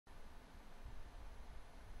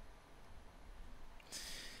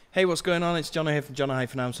Hey, what's going on? It's John here from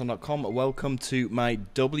john-amazon.com. Welcome to my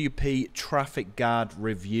WP Traffic Guard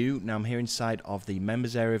review. Now I'm here inside of the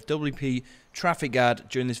members area of WP Traffic Guard.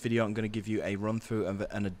 During this video, I'm going to give you a run through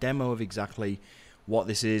and a demo of exactly what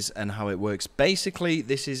this is and how it works. Basically,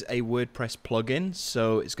 this is a WordPress plugin,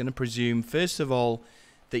 so it's going to presume, first of all,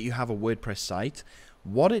 that you have a WordPress site.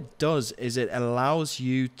 What it does is it allows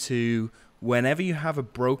you to, whenever you have a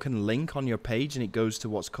broken link on your page and it goes to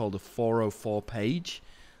what's called a 404 page,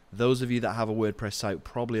 those of you that have a WordPress site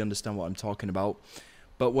probably understand what I'm talking about.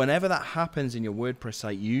 But whenever that happens in your WordPress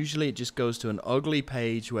site, usually it just goes to an ugly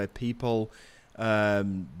page where people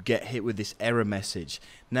get hit with this error message.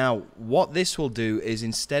 Now, what this will do is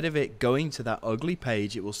instead of it going to that ugly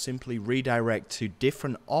page, it will simply redirect to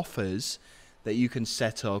different offers that you can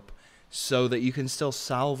set up so that you can still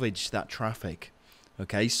salvage that traffic.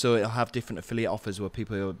 Okay, so it'll have different affiliate offers where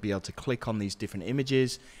people will be able to click on these different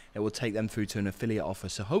images. It will take them through to an affiliate offer.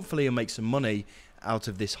 So hopefully you'll make some money out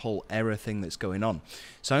of this whole error thing that's going on.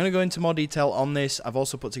 So I'm going to go into more detail on this. I've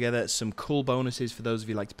also put together some cool bonuses for those of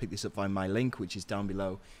you who like to pick this up via my link, which is down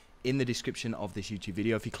below in the description of this YouTube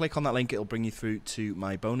video. If you click on that link, it'll bring you through to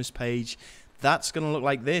my bonus page. That's going to look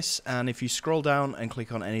like this, and if you scroll down and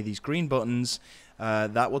click on any of these green buttons,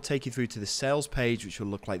 that will take you through to the sales page, which will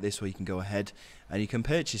look like this, where you can go ahead and you can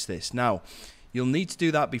purchase this. Now, you'll need to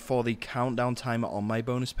do that before the countdown timer on my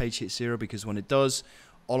bonus page hits 0, because when it does,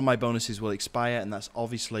 all of my bonuses will expire, and that's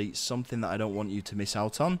obviously something that I don't want you to miss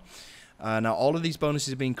out on. Now, all of these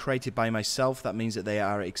bonuses are being created by myself. That means that they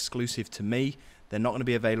are exclusive to me. They're not going to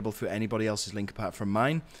be available through anybody else's link apart from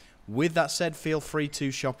mine. With that said, feel free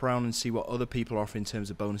to shop around and see what other people offer in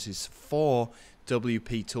terms of bonuses for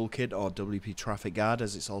WP Toolkit, or WP Traffic Guard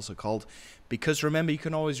as it's also called, because remember, you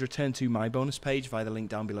can always return to my bonus page via the link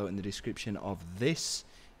down below in the description of this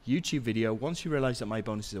YouTube video once you realize that my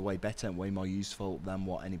bonuses are way better and way more useful than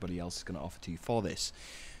what anybody else is going to offer to you for this.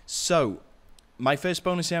 So my first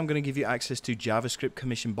bonus here, I'm going to give you access to JavaScript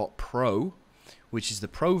Commission Bot Pro, which is the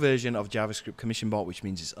pro version of JavaScript Commission Bot, which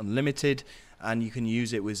means it's unlimited and you can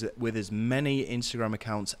use it with as many Instagram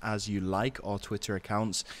accounts as you like, or Twitter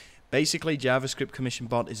accounts. Basically, JavaScript Commission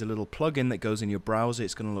Bot is a little plugin that goes in your browser.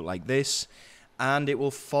 It's going to look like this, and it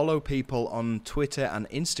will follow people on Twitter and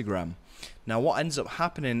Instagram. Now, what ends up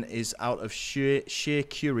happening is, out of sheer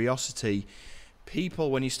curiosity,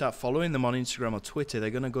 people, when you start following them on Instagram or Twitter,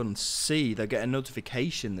 they're going to go and see, they'll get a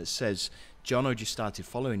notification that says, Jono just started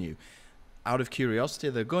following you. Out of curiosity,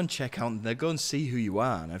 they'll go and check out, and they'll go and see who you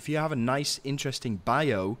are. And if you have a nice, interesting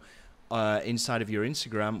bio inside of your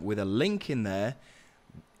Instagram with a link in there,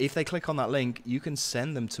 if they click on that link, you can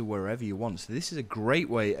send them to wherever you want. So this is a great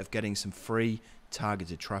way of getting some free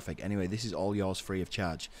targeted traffic. Anyway, this is all yours free of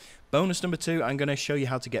charge. Bonus number 2, I'm going to show you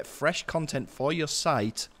how to get fresh content for your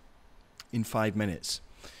site in 5 minutes.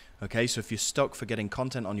 Okay, so if you're stuck for getting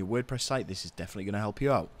content on your WordPress site, this is definitely going to help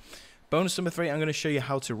you out. Bonus number 3, I'm going to show you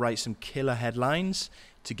how to write some killer headlines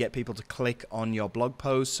to get people to click on your blog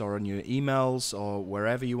posts or on your emails or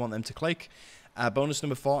wherever you want them to click. Bonus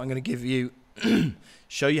number 4, I'm going to give you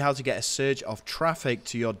show you how to get a surge of traffic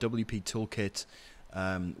to your WP Toolkit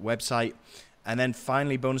website. And then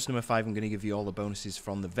finally, bonus number 5, I'm going to give you all the bonuses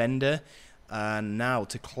from the vendor. And now,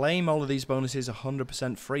 to claim all of these bonuses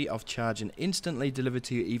 100% free of charge and instantly delivered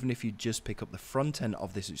to you, even if you just pick up the front end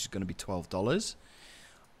of this, which is going to be $12.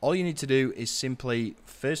 All you need to do is simply,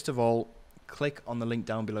 first of all, click on the link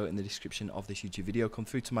down below in the description of this YouTube video, come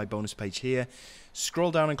through to my bonus page here,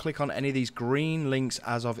 scroll down and click on any of these green links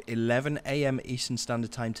as of 11 AM Eastern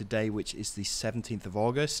Standard Time today, which is the 17th of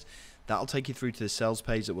August. That'll take you through to the sales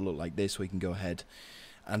page that will look like this, where you can go ahead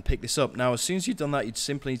and pick this up. Now, as soon as you've done that, you'd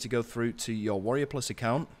simply need to go through to your Warrior Plus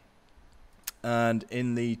account, and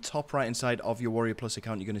in the top right hand side of your Warrior Plus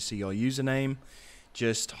account, you're going to see your username.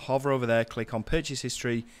 Just hover over there, click on Purchase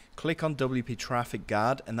History, click on WP Traffic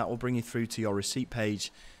Guard, and that will bring you through to your receipt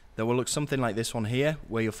page. That will look something like this one here,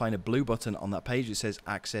 where you'll find a blue button on that page that says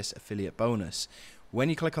Access Affiliate Bonus. When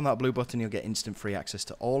you click on that blue button, you'll get instant free access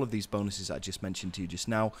to all of these bonuses that I just mentioned to you just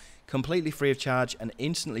now, completely free of charge and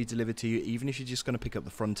instantly delivered to you, even if you're just going to pick up the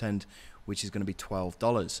front end, which is going to be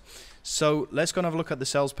 $12. So let's go and have a look at the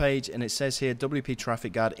sales page, and it says here, WP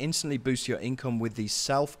Traffic Guard instantly boosts your income with the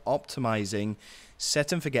self-optimizing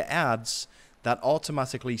set and forget ads that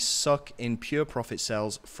automatically suck in pure profit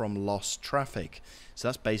sales from lost traffic. So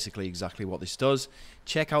that's basically exactly what this does.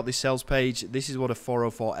 Check out this sales page. This is what a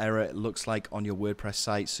 404 error looks like on your WordPress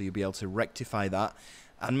site, so you'll be able to rectify that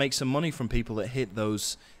and make some money from people that hit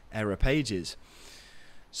those error pages.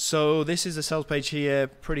 So this is the sales page here,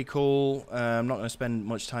 pretty cool. I'm not going to spend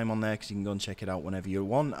much time on there because you can go and check it out whenever you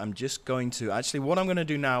want. I'm just going to, actually what I'm going to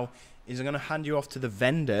do now is I'm going to hand you off to the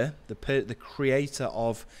vendor, the creator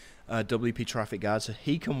of WP Traffic Guard, so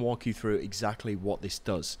he can walk you through exactly what this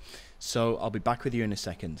does. So I'll be back with you in a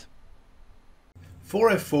second.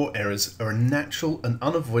 404 errors are a natural and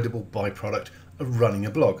unavoidable byproduct of running a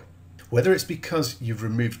blog. Whether it's because you've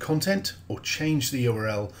removed content or changed the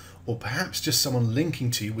URL, or perhaps just someone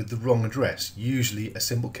linking to you with the wrong address, usually a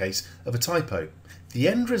simple case of a typo. The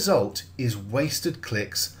end result is wasted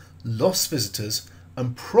clicks, lost visitors,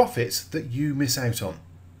 and profits that you miss out on.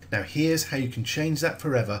 Now here's how you can change that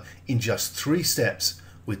forever in just 3 steps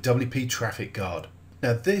with WP Traffic Guard.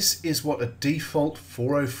 Now this is what a default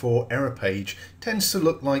 404 error page tends to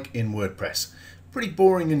look like in WordPress. Pretty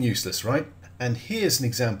boring and useless, right? And here's an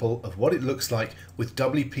example of what it looks like with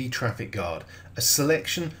WP Traffic Guard, a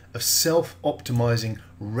selection of self-optimizing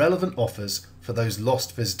relevant offers for those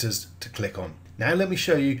lost visitors to click on. Now let me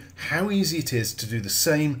show you how easy it is to do the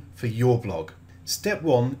same for your blog. Step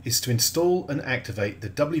 1 is to install and activate the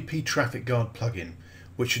WP Traffic Guard plugin,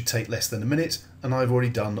 which should take less than a minute, and I've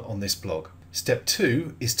already done on this blog. Step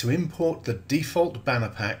 2 is to import the default banner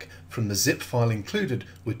pack from the zip file included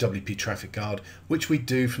with WP Traffic Guard, which we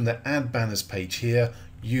do from the Add Banners page here,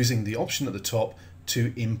 using the option at the top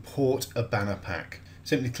to import a banner pack.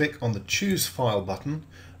 Simply click on the Choose File button,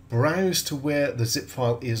 browse to where the zip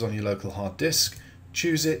file is on your local hard disk,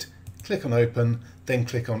 choose it, click on Open, then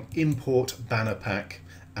click on Import Banner Pack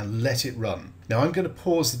and let it run. Now I'm going to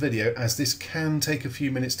pause the video as this can take a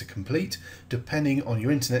few minutes to complete depending on your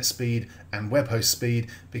internet speed and web host speed,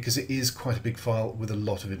 because it is quite a big file with a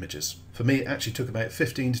lot of images. For me it actually took about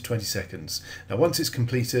 15 to 20 seconds. Now once it's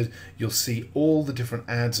completed you'll see all the different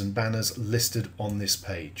ads and banners listed on this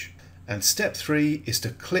page. And step 3 is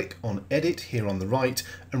to click on Edit here on the right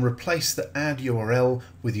and replace the ad URL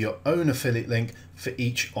with your own affiliate link for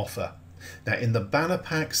each offer. Now in the banner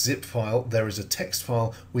pack zip file there is a text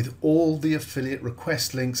file with all the affiliate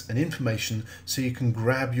request links and information, so you can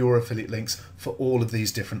grab your affiliate links for all of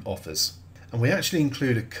these different offers. And we actually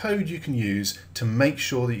include a code you can use to make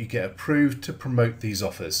sure that you get approved to promote these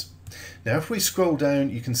offers. Now if we scroll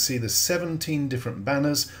down you can see the 17 different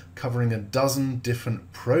banners covering a dozen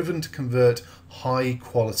different proven to convert high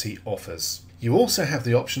quality offers. You also have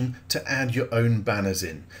the option to add your own banners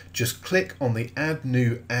in. Just click on the Add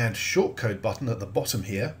New Ad shortcode button at the bottom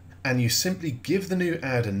here, and you simply give the new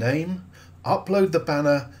ad a name, upload the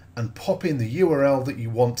banner, and pop in the URL that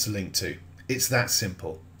you want to link to. It's that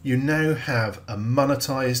simple. You now have a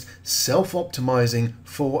monetized, self-optimizing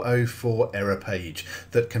 404 error page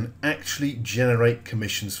that can actually generate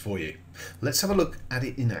commissions for you. Let's have a look at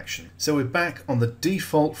it in action. So we're back on the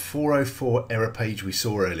default 404 error page we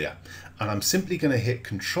saw earlier, and I'm simply going to hit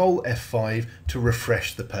Ctrl F5 to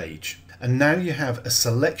refresh the page. And now you have a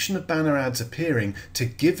selection of banner ads appearing to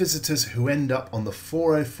give visitors who end up on the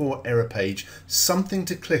 404 error page something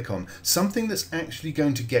to click on, something that's actually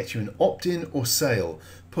going to get you an opt-in or sale,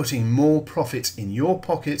 putting more profits in your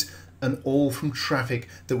pocket, and all from traffic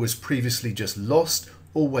that was previously just lost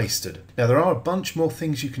or wasted. Now there are a bunch more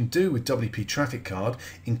things you can do with WP Traffic Guard,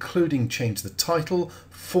 including change the title,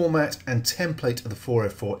 format and template of the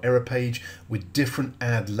 404 error page with different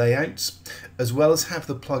ad layouts, as well as have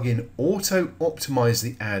the plugin auto-optimize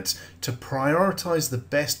the ads to prioritize the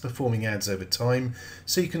best performing ads over time,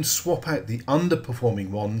 so you can swap out the underperforming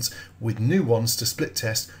ones with new ones to split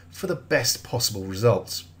test for the best possible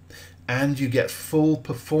results. And you get full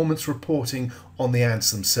performance reporting on the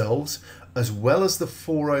ads themselves, as well as the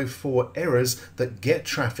 404 errors that get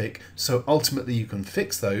traffic, so ultimately you can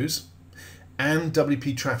fix those. And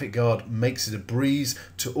WP Traffic Guard makes it a breeze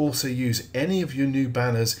to also use any of your new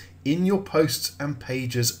banners in your posts and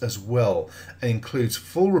pages as well, and includes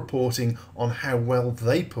full reporting on how well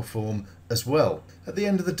they perform as well. At the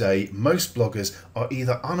end of the day, most bloggers are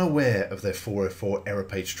either unaware of their 404 error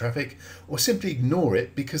page traffic or simply ignore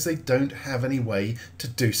it because they don't have any way to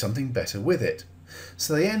do something better with it.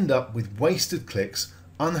 So they end up with wasted clicks,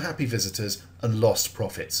 unhappy visitors and lost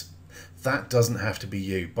profits. That doesn't have to be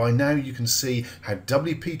you. By now you can see how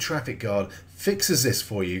WP Traffic Guard fixes this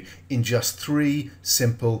for you in just 3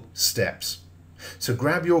 simple steps. So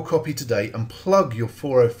grab your copy today and plug your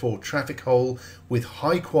 404 traffic hole with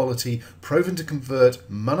high quality, proven to convert,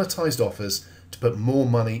 monetized offers to put more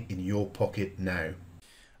money in your pocket now.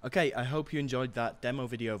 Okay, I hope you enjoyed that demo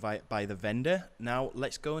video by the vendor. Now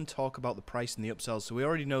let's go and talk about the price and the upsells. So we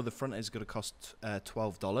already know the front is going to cost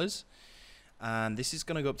 $12, and this is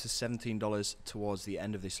going to go up to $17 towards the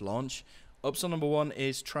end of this launch. Upsell number 1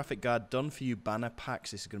 is Traffic Guard Done For You banner packs.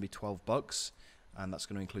 This is going to be $12. and that's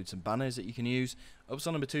going to include some banners that you can use.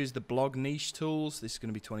 Upsell number 2 is the blog niche tools. This is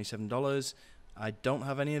going to be $27. I don't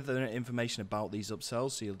have any other information about these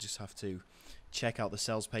upsells, so you'll just have to check out the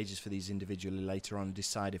sales pages for these individually later on and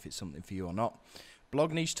decide if it's something for you or not.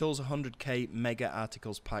 Blog niche tools, 100k mega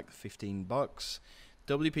articles pack, $15.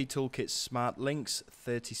 WP Toolkit Smart Links,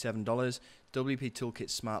 $37. WP Toolkit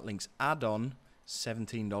Smart Links add-on,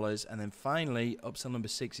 $17. And then finally, upsell number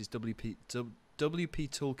 6 is WP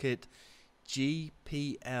Toolkit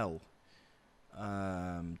GPL.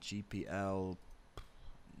 GPL,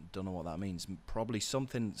 don't know what that means. Probably some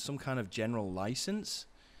kind of general license.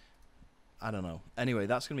 I don't know. Anyway,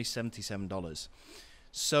 that's going to be $77.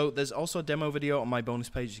 So there's also a demo video on my bonus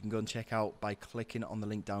page you can go and check out by clicking on the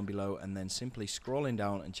link down below and then simply scrolling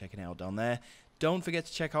down and checking it out down there. Don't forget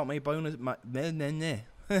to check out my bonus.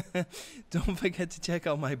 Don't forget to check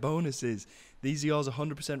out my bonuses. These are yours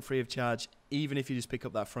 100% free of charge. Even if you just pick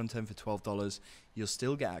up that front end for $12, you'll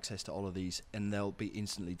still get access to all of these and they'll be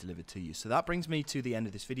instantly delivered to you. So that brings me to the end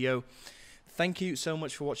of this video. Thank you so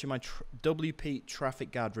much for watching my WP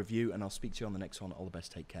Traffic Guard review, and I'll speak to you on the next one. All the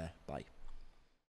best. Take care. Bye.